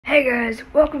Hey guys,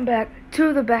 welcome back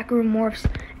to the Backroom Morphs,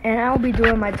 and I'll be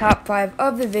doing my top 5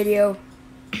 of the video,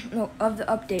 no, of the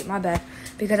update, my bad,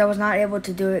 because I was not able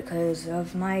to do it because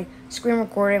of my screen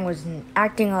recording was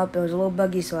acting up. It was a little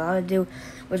buggy, so all I had to do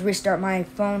was restart my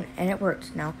phone, and it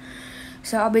worked now.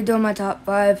 So I'll be doing my top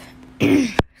 5, so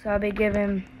I'll be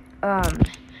giving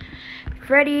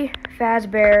Freddy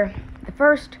Fazbear, the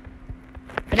first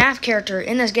FNAF character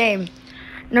in this game,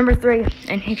 number 3,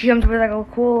 and he comes with like a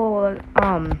cool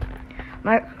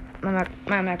my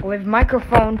microwave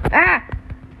microphone. I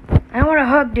don't want to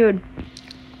hug, dude.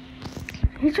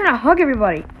 He's trying to hug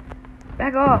everybody.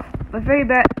 Back off. But very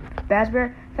bad.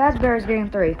 Fazbear is getting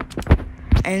 3,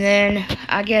 and then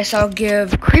I guess I'll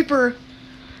give Creeper,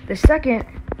 the second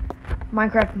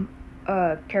Minecraft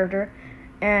character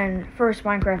and first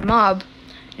Minecraft mob,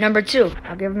 number 2.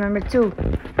 I'll give him number 2.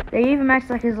 They even match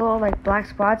like his little like black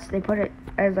spots. They put it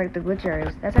as like the glitch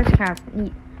areas. That's actually kind of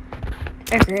neat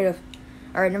and creative.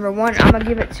 Alright, number 1, I'm gonna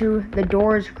give it to the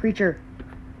Doors creature.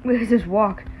 Look at this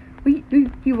walk.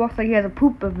 He walks like he has a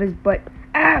poop of his butt.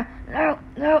 No,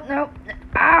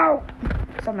 ow,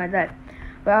 something like that.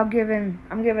 But I'm giving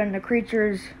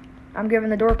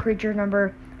the Door creature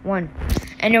number 1.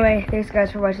 Anyway, thanks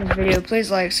guys for watching this video.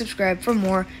 Please like, subscribe for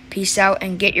more. Peace out,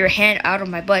 and get your hand out of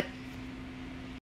my butt.